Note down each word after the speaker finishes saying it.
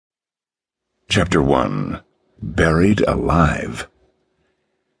Chapter 1. Buried Alive.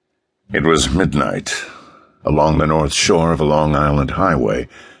 It was midnight. Along the north shore of a Long Island highway,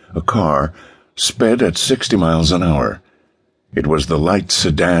 a car sped at 60 miles an hour. It was the light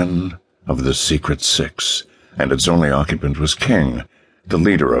sedan of the Secret Six, and its only occupant was King, the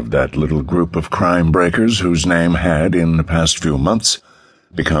leader of that little group of crime breakers whose name had, in the past few months,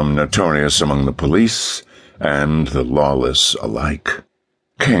 become notorious among the police and the lawless alike.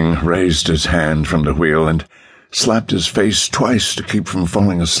 King raised his hand from the wheel and slapped his face twice to keep from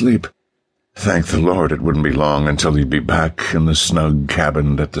falling asleep. Thank the Lord it wouldn't be long until he'd be back in the snug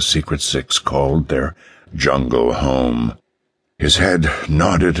cabin that the Secret Six called their jungle home. His head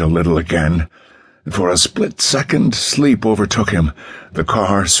nodded a little again. For a split second, sleep overtook him. The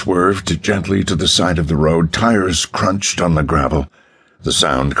car swerved gently to the side of the road. Tires crunched on the gravel. The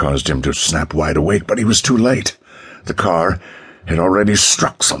sound caused him to snap wide awake, but he was too late. The car had already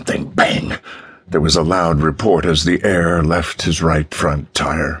struck something. Bang! There was a loud report as the air left his right front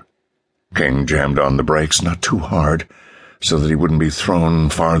tire. King jammed on the brakes, not too hard, so that he wouldn't be thrown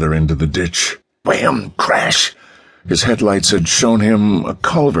farther into the ditch. Wham! Crash! His headlights had shown him a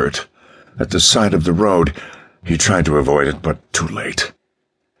culvert at the side of the road. He tried to avoid it, but too late.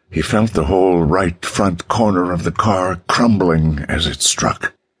 He felt the whole right front corner of the car crumbling as it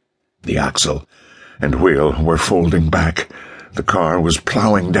struck. The axle and wheel were folding back. The car was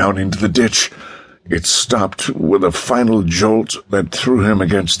plowing down into the ditch. It stopped with a final jolt that threw him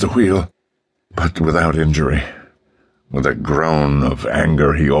against the wheel, but without injury. With a groan of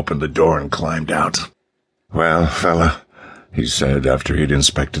anger, he opened the door and climbed out. "Well, fella," he said after he'd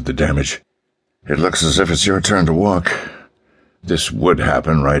inspected the damage, "it looks as if it's your turn to walk. This would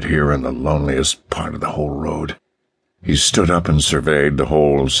happen right here in the loneliest part of the whole road." He stood up and surveyed the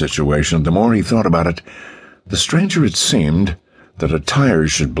whole situation. The more he thought about it, the stranger it seemed that a tire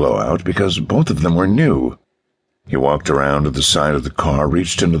should blow out, because both of them were new. He walked around to the side of the car,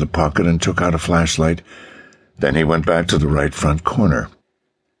 reached into the pocket and took out a flashlight. Then he went back to the right front corner.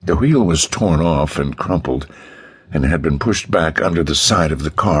 The wheel was torn off and crumpled, and had been pushed back under the side of the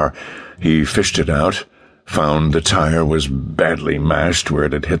car. He fished it out, found the tire was badly mashed where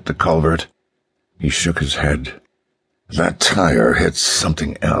it had hit the culvert. He shook his head. "That tire hit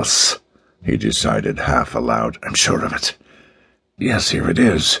something else," he decided half aloud. "I'm sure of it. Yes, here it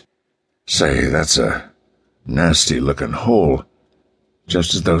is. Say, that's a nasty-looking hole,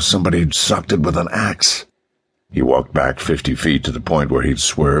 just as though somebody'd socked it with an axe." He walked back 50 feet to the point where he'd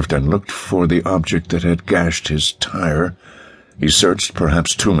swerved and looked for the object that had gashed his tire. He searched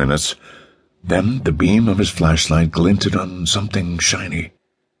perhaps 2 minutes. Then the beam of his flashlight glinted on something shiny.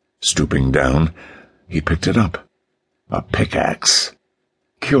 Stooping down, he picked it up. A pickaxe.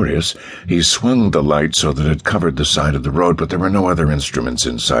 Curious, he swung the light so that it covered the side of the road, but there were no other instruments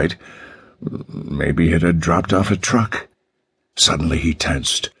in sight. Maybe it had dropped off a truck. Suddenly he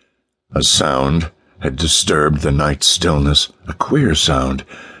tensed. A sound had disturbed the night stillness, a queer sound.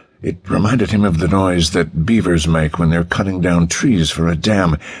 It reminded him of the noise that beavers make when they're cutting down trees for a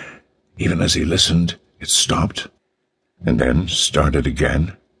dam. Even as he listened, it stopped, and then started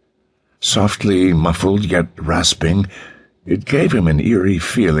again. Softly muffled, yet rasping, it gave him an eerie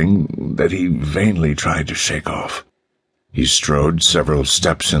feeling that he vainly tried to shake off. He strode several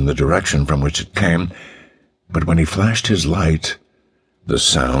steps in the direction from which it came, but when he flashed his light, the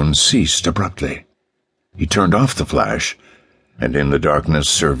sound ceased abruptly. He turned off the flash, and in the darkness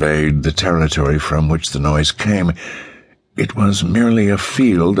surveyed the territory from which the noise came. It was merely a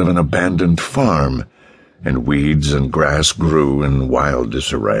field of an abandoned farm, and weeds and grass grew in wild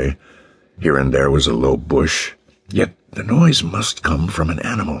disarray. Here and there was a low bush, yet the noise must come from an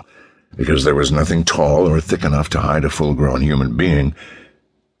animal, because there was nothing tall or thick enough to hide a full-grown human being.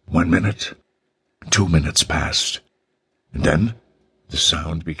 1 minute, 2 minutes passed, and then the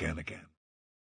sound began again.